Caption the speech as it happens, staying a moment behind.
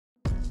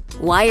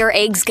Why are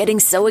eggs getting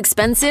so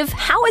expensive?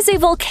 How is a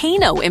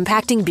volcano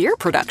impacting beer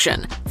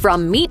production?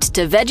 From meat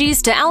to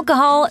veggies to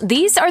alcohol,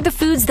 these are the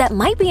foods that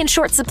might be in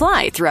short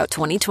supply throughout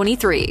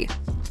 2023.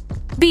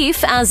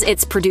 Beef, as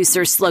its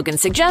producer's slogan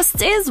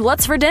suggests, is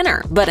what's for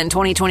dinner, but in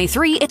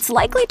 2023, it's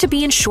likely to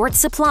be in short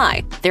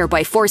supply,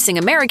 thereby forcing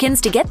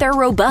Americans to get their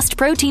robust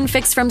protein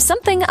fix from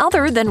something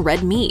other than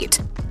red meat.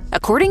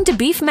 According to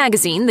Beef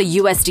Magazine, the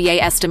USDA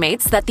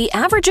estimates that the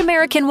average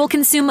American will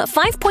consume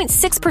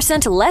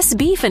 5.6% less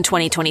beef in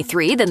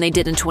 2023 than they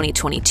did in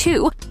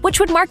 2022,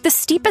 which would mark the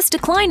steepest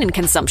decline in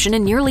consumption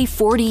in nearly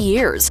 40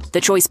 years. The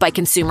choice by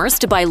consumers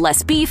to buy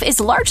less beef is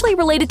largely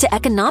related to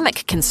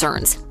economic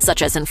concerns,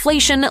 such as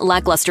inflation,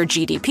 lackluster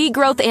GDP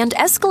growth, and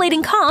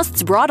escalating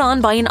costs brought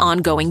on by an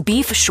ongoing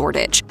beef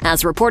shortage.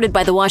 As reported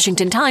by the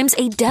Washington Times,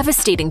 a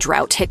devastating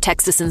drought hit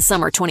Texas in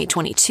summer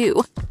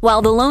 2022.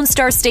 While the Lone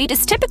Star State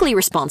is typically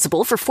responsible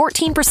for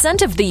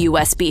 14% of the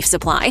U.S. beef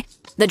supply,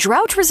 the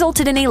drought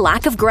resulted in a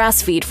lack of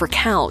grass feed for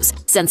cows.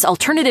 Since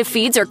alternative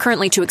feeds are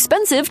currently too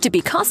expensive to be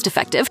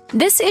cost-effective,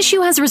 this issue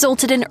has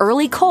resulted in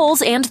early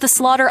culls and the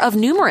slaughter of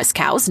numerous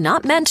cows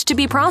not meant to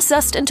be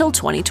processed until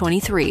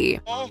 2023.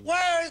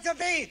 Where is the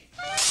beef?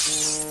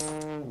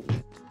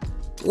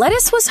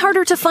 Lettuce was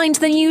harder to find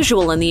than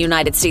usual in the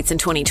United States in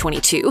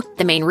 2022.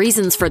 The main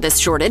reasons for this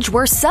shortage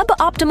were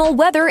suboptimal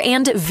weather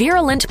and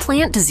virulent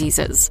plant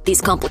diseases.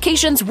 These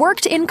complications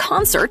worked in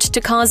concert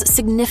to cause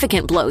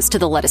significant blows to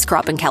the lettuce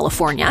crop in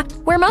California,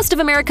 where most of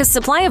America's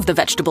supply of the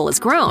vegetable is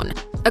grown.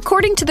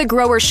 According to the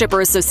Grower-Shipper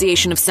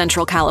Association of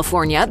Central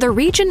California, the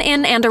region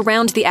in and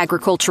around the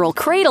agricultural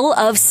cradle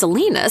of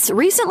Salinas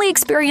recently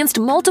experienced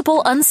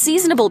multiple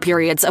unseasonable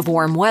periods of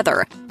warm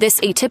weather. This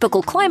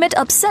atypical climate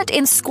upset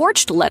and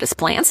scorched lettuce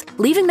plants,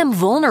 leaving them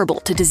vulnerable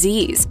to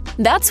disease.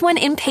 That's when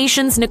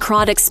impatiens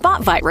necrotic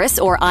spot virus,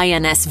 or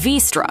INSV,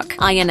 struck.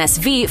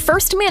 INSV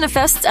first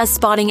manifests as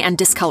spotting and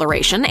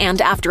discoloration,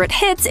 and after it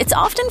hits, it's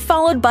often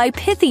followed by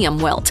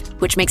pythium wilt,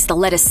 which makes the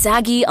lettuce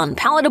saggy,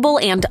 unpalatable,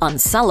 and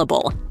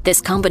unsellable.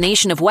 This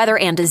combination of weather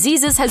and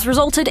diseases has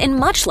resulted in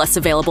much less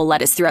available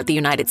lettuce throughout the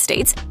United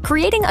States,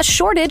 creating a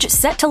shortage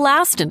set to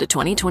last into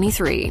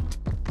 2023.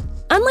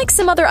 Unlike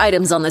some other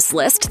items on this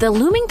list, the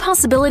looming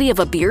possibility of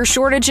a beer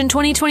shortage in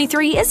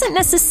 2023 isn't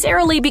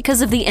necessarily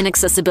because of the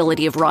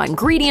inaccessibility of raw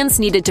ingredients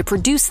needed to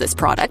produce this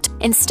product.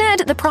 Instead,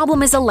 the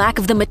problem is a lack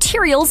of the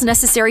materials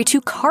necessary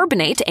to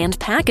carbonate and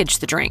package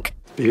the drink.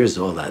 Beer's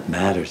all that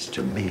matters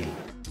to me.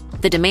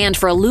 The demand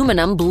for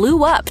aluminum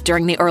blew up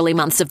during the early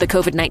months of the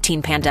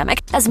COVID-19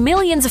 pandemic as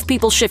millions of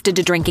people shifted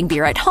to drinking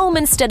beer at home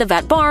instead of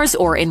at bars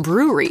or in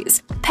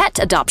breweries. Pet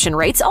adoption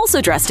rates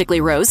also drastically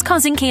rose,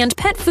 causing canned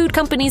pet food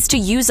companies to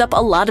use up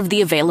a lot of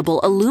the available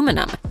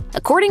aluminum.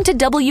 According to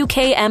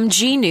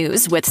WKMG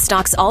News, with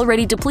stocks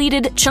already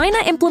depleted, China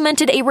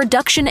implemented a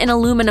reduction in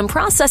aluminum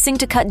processing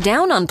to cut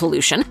down on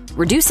pollution,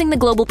 reducing the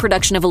global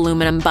production of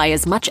aluminum by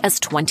as much as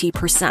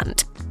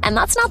 20%. And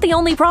that's not the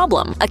only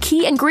problem. A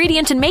key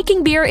ingredient in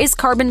making beer is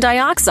carbon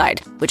dioxide,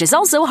 which is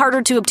also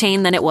harder to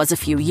obtain than it was a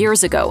few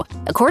years ago.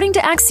 According to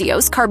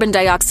Axios, carbon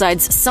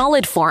dioxide's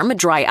solid form,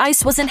 dry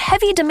ice, was in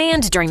heavy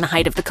demand during the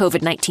height of the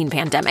COVID-19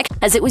 pandemic,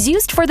 as it was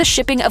used for the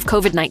shipping of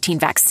COVID-19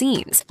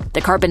 vaccines.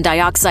 The carbon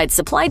dioxide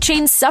supply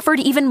chain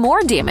suffered even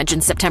more damage in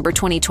September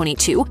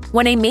 2022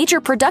 when a major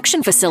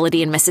production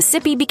facility in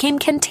Mississippi became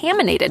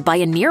contaminated by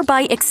a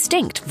nearby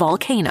extinct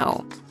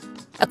volcano.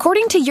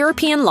 According to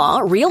European law,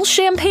 real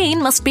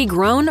champagne must be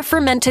grown,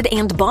 fermented,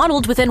 and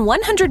bottled within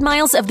 100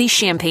 miles of the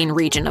Champagne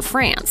region of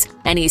France.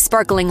 Any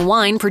sparkling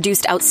wine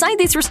produced outside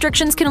these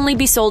restrictions can only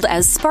be sold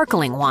as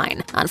sparkling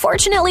wine.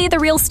 Unfortunately, the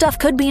real stuff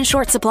could be in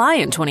short supply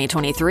in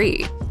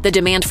 2023. The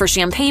demand for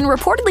champagne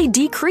reportedly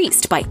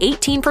decreased by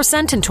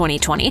 18% in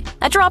 2020,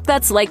 a drop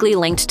that's likely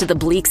linked to the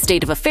bleak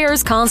state of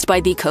affairs caused by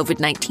the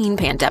COVID-19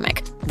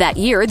 pandemic. That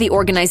year, the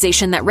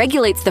organization that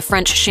regulates the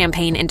French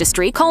champagne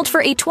industry called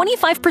for a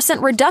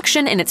 25%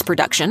 reduction in its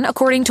production,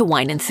 according to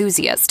Wine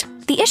Enthusiast.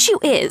 The issue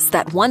is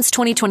that once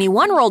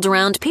 2021 rolled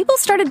around, people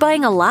started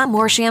buying a lot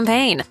more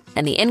champagne,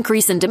 and the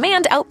increase in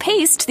demand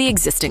outpaced the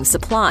existing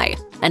supply.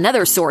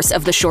 Another source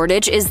of the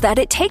shortage is that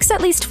it takes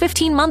at least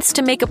 15 months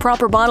to make a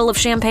proper bottle of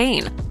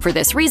champagne. For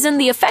this reason,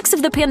 the effects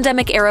of the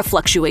pandemic-era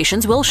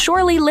fluctuations will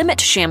surely limit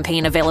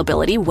champagne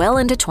availability well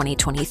into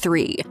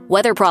 2023.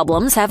 Weather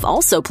problems have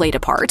also played a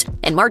part.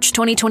 In March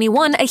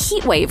 2021, a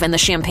heat wave in the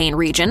Champagne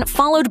region,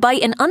 followed by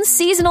an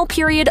unseasonal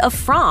period of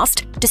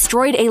frost,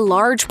 destroyed a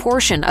large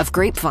portion of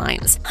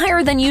grapevines.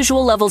 Higher than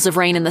usual levels of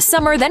rain in the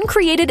summer then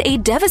created a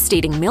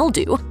devastating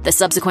mildew. The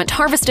subsequent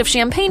harvest of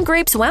champagne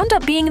grapes wound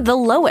up being the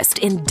lowest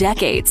in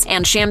decades,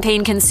 and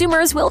champagne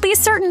consumers will be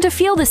certain to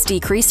feel this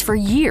decrease for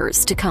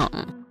years to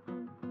come.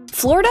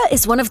 Florida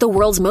is one of the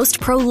world's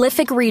most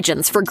prolific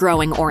regions for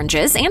growing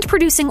oranges and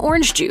producing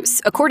orange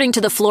juice. According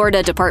to the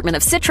Florida Department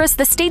of Citrus,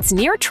 the state's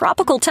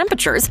near-tropical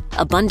temperatures,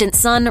 abundant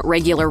sun,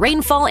 regular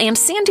rainfall, and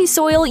sandy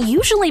soil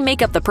usually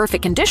make up the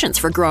perfect conditions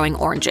for growing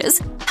oranges.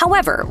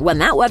 However, when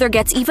that weather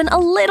gets even a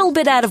little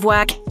bit out of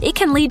whack, it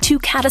can lead to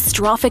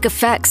catastrophic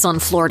effects on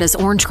Florida's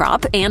orange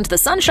crop, and the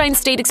Sunshine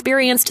State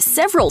experienced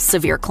several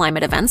severe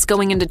climate events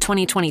going into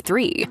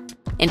 2023.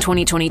 In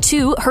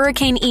 2022,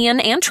 Hurricane Ian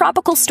and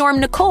Tropical Storm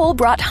Nicole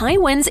brought high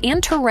winds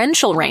and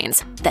torrential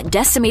rains that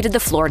decimated the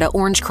Florida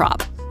orange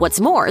crop. What's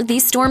more,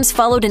 these storms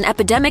followed an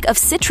epidemic of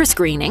citrus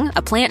greening,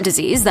 a plant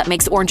disease that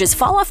makes oranges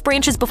fall off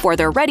branches before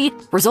they're ready,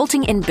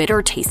 resulting in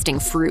bitter-tasting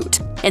fruit.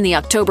 In the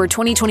October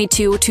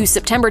 2022 to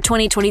September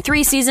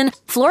 2023 season,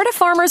 Florida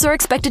farmers are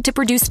expected to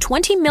produce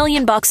 20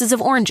 million boxes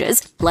of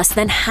oranges, less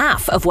than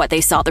half of what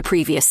they saw the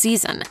previous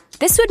season.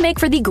 This would make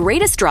for the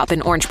greatest drop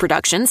in orange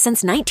production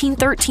since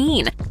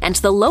 1913, and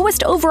the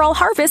lowest overall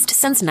harvest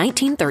since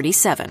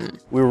 1937.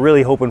 We were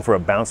really hoping for a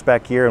bounce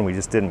back here, and we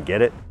just didn't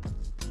get it.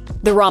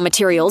 The raw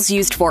materials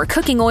used for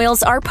cooking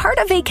oils are part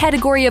of a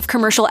category of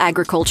commercial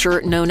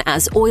agriculture known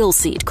as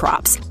oilseed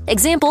crops.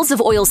 Examples of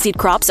oilseed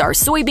crops are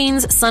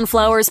soybeans,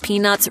 sunflowers,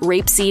 peanuts,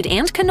 rapeseed,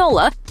 and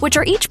canola, which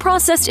are each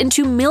processed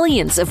into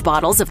millions of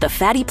bottles of the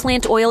fatty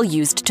plant oil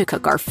used to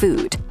cook our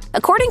food.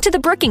 According to the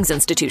Brookings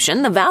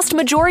Institution, the vast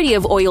majority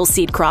of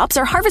oilseed crops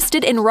are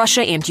harvested in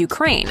Russia and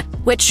Ukraine,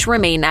 which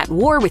remain at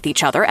war with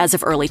each other as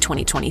of early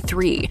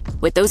 2023.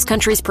 With those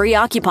countries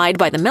preoccupied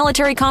by the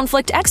military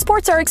conflict,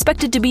 exports are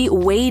expected to be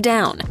way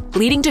down,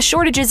 leading to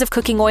shortages of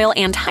cooking oil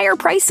and higher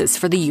prices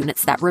for the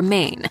units that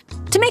remain.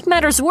 To make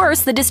matters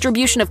worse, the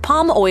distribution of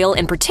palm oil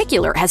in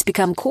particular has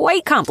become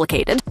quite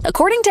complicated.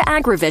 According to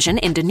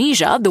AgriVision,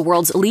 Indonesia, the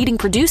world's leading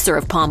producer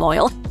of palm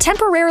oil,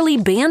 temporarily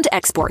banned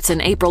exports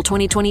in April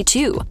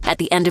 2022. At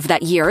the end of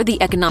that year,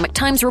 the Economic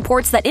Times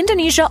reports that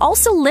Indonesia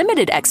also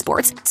limited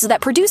exports so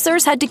that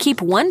producers had to keep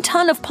 1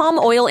 ton of palm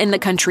oil in the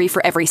country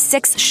for every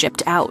 6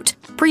 shipped out.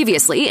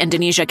 Previously,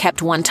 Indonesia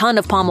kept 1 ton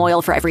of palm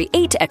oil for every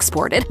 8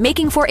 exported,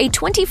 making for a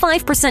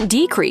 25%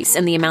 decrease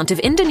in the amount of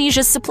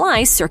Indonesia's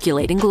supplies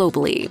circulating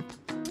globally.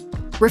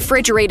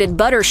 Refrigerated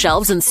butter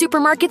shelves in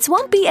supermarkets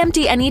won't be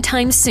empty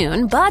anytime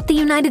soon, but the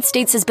United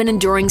States has been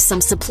enduring some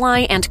supply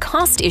and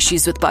cost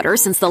issues with butter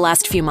since the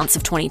last few months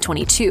of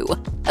 2022.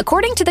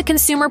 According to the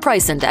Consumer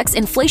Price Index,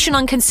 inflation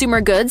on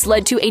consumer goods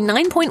led to a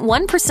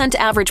 9.1%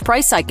 average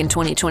price hike in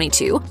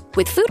 2022,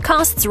 with food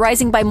costs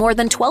rising by more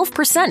than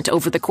 12%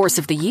 over the course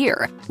of the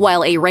year.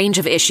 While a range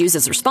of issues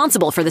is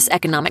responsible for this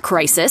economic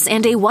crisis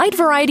and a wide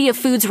variety of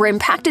foods were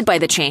impacted by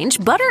the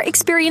change, butter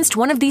experienced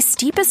one of the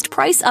steepest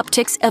price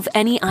upticks of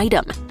any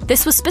item.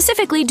 This was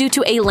specifically due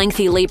to a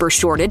lengthy labor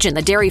shortage in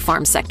the dairy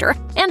farm sector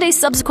and a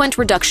subsequent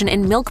reduction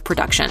in milk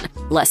production.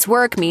 Less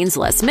work means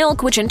less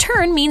milk, which in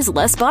turn means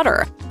less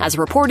butter. As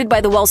reported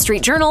by the Wall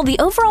Street Journal, the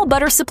overall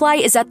butter supply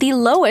is at the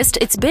lowest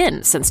it's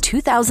been since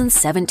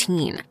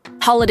 2017.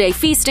 Holiday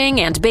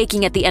feasting and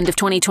baking at the end of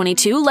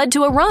 2022 led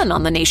to a run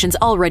on the nation's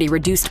already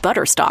reduced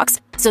butter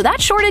stocks, so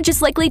that shortage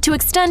is likely to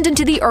extend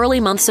into the early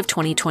months of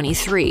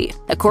 2023.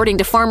 According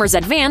to Farmers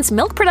Advance,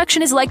 milk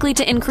production is likely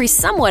to increase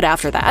somewhat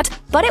after that,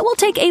 but it will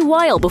take a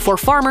while before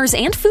farmers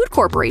and food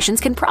corporations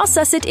can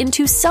process it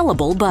into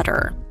sellable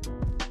butter.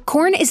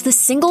 Corn is the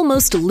single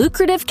most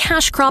lucrative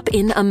cash crop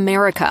in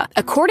America.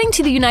 According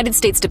to the United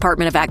States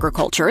Department of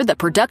Agriculture, the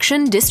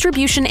production,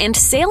 distribution, and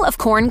sale of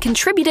corn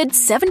contributed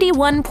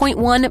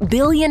 $71.1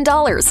 billion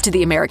to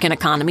the American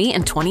economy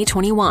in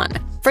 2021.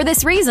 For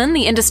this reason,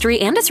 the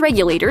industry and its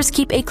regulators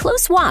keep a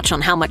close watch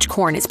on how much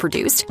corn is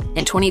produced.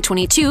 In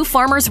 2022,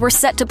 farmers were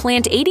set to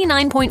plant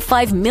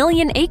 89.5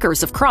 million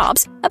acres of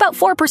crops, about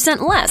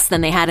 4% less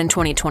than they had in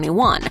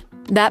 2021.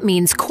 That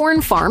means corn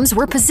farms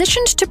were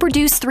positioned to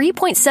produce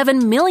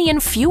 3.7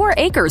 million fewer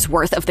acres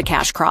worth of the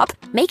cash crop,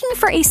 making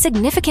for a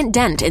significant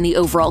dent in the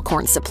overall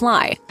corn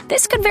supply.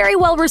 This could very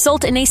well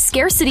result in a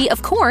scarcity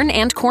of corn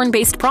and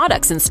corn-based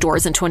products in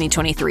stores in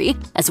 2023,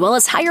 as well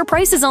as higher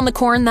prices on the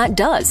corn that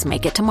does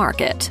make it to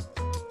market.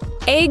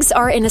 Eggs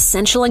are an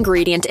essential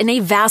ingredient in a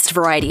vast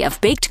variety of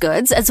baked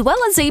goods, as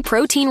well as a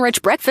protein-rich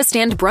breakfast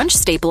and brunch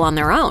staple on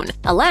their own.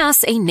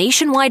 Alas, a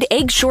nationwide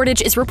egg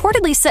shortage is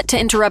reportedly set to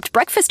interrupt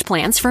breakfast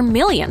plans for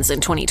millions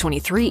in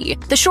 2023.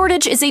 The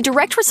shortage is a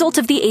direct result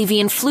of the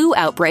avian flu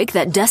outbreak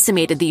that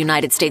decimated the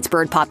United States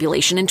bird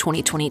population in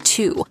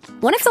 2022.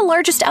 One of the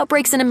largest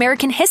outbreaks in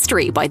American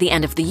history. By the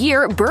end of the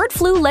year, bird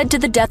flu led to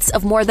the deaths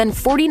of more than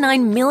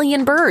 49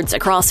 million birds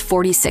across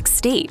 46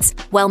 states.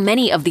 While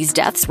many of these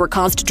deaths were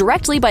caused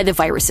directly by the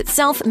virus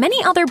itself,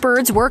 many other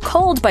birds were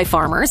culled by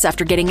farmers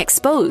after getting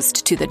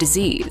exposed to the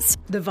disease.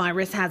 The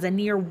virus has a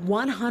near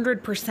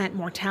 100%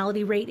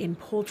 mortality rate in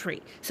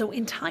poultry, so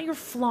entire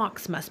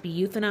flocks must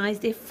be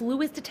euthanized if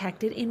flu is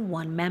detected in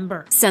one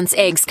member. Since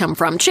eggs come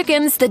from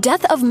chickens, the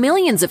death of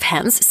millions of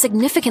hens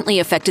significantly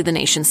affected the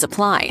nation's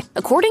supply.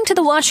 According to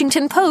the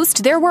Washington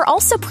Post, there were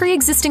also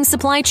pre-existing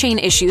supply chain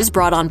issues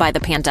brought on by the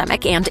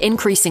pandemic and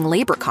increasing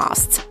labor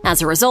costs.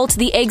 As a result,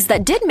 the eggs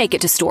that did make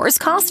it to stores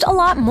cost a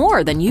lot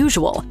more than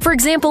usual. For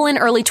example, in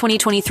early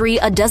 2023,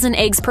 a dozen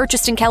eggs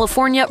purchased in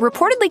California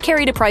reportedly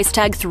carried a price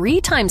tag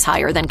 3 times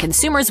higher than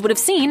consumers would have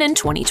seen in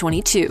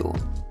 2022.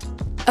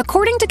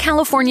 According to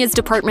California's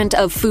Department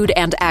of Food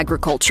and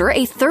Agriculture,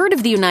 a third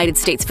of the United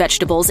States'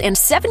 vegetables and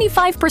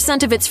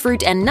 75% of its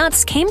fruit and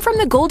nuts came from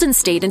the Golden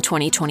State in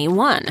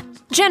 2021.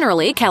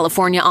 Generally,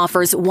 California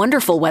offers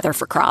wonderful weather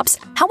for crops.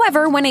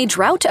 However, when a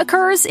drought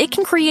occurs, it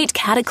can create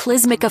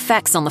cataclysmic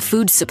effects on the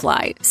food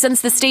supply.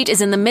 Since the state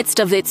is in the midst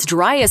of its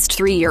driest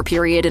 3-year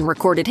period in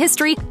recorded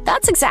history,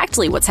 that's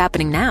exactly what's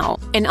happening now.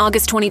 In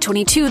August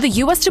 2022, the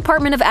U.S.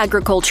 Department of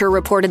Agriculture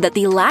reported that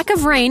the lack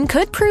of rain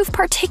could prove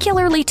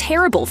particularly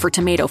terrible for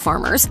tomato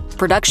farmers.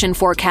 Production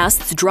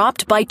forecasts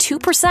dropped by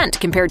 2%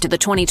 compared to the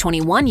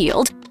 2021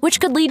 yield, which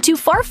could lead to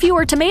far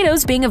fewer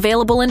tomatoes being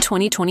available in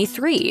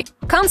 2023.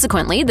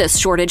 Consequently,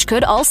 this shortage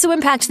could also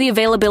impact the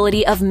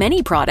availability of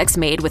many products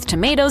made with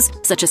tomatoes,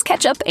 such as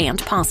ketchup and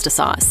pasta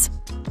sauce.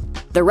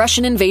 The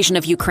Russian invasion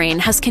of Ukraine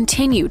has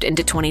continued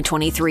into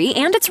 2023,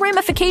 and its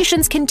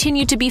ramifications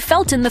continue to be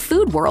felt in the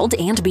food world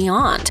and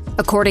beyond.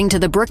 According to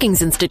the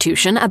Brookings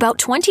Institution, about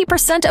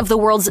 20% of the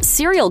world's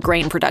cereal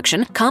grain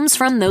production comes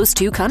from those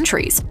two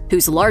countries,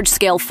 whose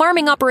large-scale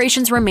farming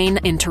operations remain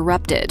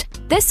interrupted.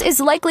 This is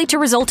likely to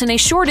result in a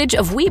shortage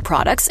of wheat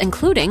products,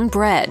 including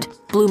bread.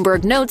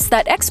 Bloomberg notes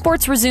that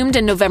exports resumed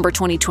in November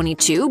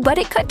 2022, but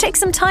it could take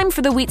some time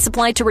for the wheat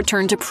supply to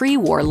return to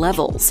pre-war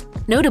levels.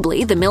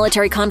 Notably, the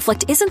military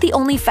conflict isn't the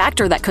only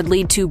factor that could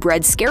lead to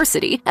bread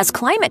scarcity, as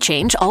climate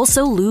change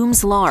also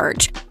looms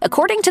large.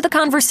 According to The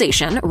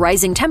Conversation,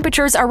 rising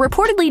temperatures are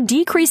reportedly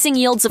decreasing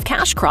yields of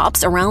cash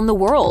crops around the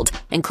world,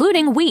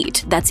 including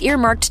wheat that's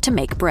earmarked to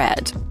make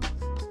bread.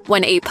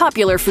 When a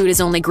popular food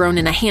is only grown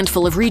in a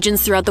handful of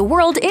regions throughout the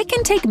world, it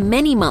can take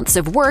many months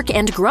of work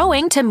and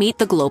growing to meet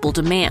the global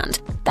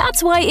demand.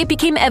 That's why it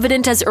became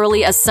evident as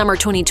early as summer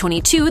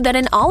 2022 that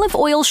an olive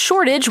oil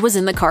shortage was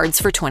in the cards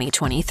for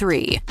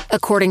 2023.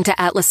 According to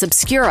Atlas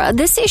Obscura,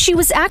 this issue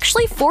was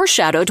actually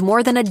foreshadowed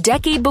more than a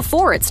decade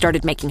before it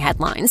started making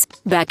headlines.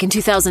 Back in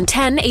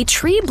 2010, a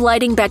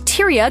tree-blighting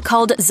bacteria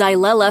called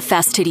Xylella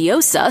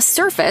fastidiosa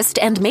surfaced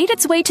and made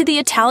its way to the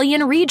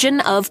Italian region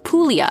of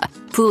Puglia.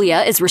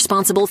 Puglia is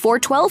responsible for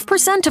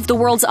 12% of the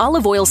world's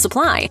olive oil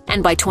supply,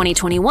 and by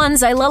 2021,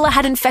 Xylella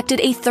had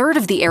infected a third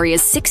of the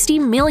area's 60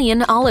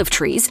 million olive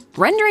trees,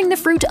 rendering the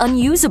fruit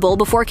unusable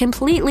before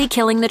completely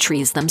killing the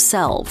trees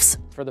themselves.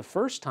 For the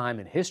first time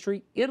in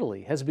history,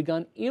 Italy has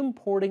begun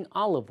importing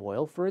olive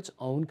oil for its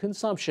own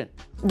consumption.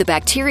 The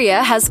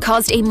bacteria has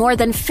caused a more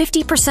than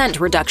 50%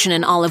 reduction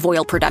in olive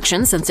oil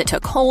production since it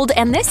took hold,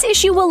 and this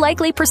issue will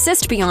likely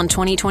persist beyond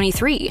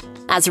 2023.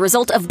 As a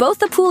result of both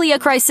the Puglia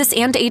crisis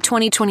and a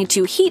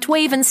 2022 heat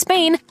wave in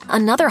Spain,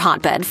 another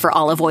hotbed for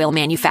olive oil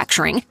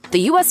manufacturing, the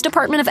U.S.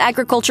 Department of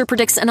Agriculture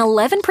predicts an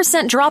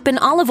 11% drop in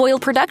olive oil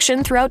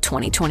production throughout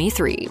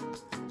 2023.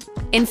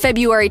 In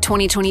February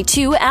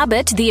 2022,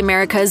 Abbott, the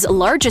America's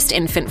largest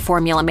infant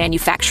formula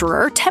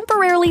manufacturer,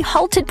 temporarily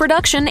halted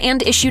production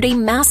and issued a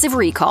massive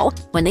recall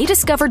when they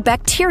discovered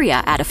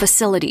bacteria at a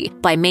facility.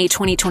 By May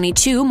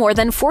 2022, more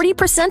than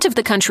 40% of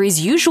the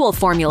country's usual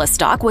formula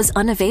stock was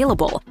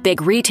unavailable.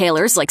 Big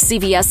retailers like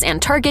CVS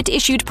and Target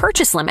issued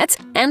purchase limits,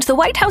 and the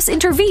White House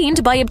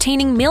intervened by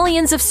obtaining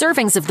millions of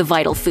servings of the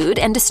vital food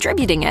and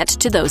distributing it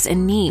to those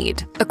in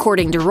need.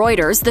 According to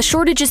Reuters, the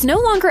shortage is no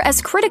longer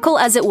as critical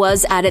as it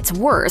was at its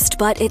worst,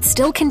 but it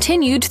still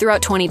continued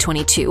throughout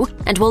 2022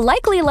 and will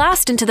likely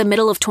last into the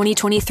middle of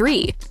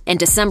 2023. In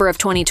December of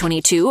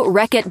 2022,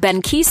 Reckitt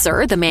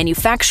Benckiser, the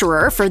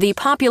manufacturer for the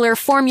popular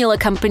formula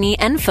company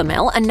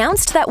Enfamil,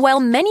 announced that while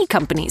many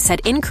companies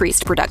had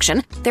increased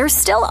production, there's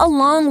still a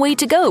long way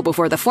to go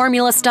before the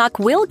formula stock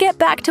will get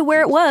back to where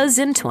it was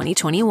in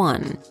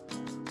 2021.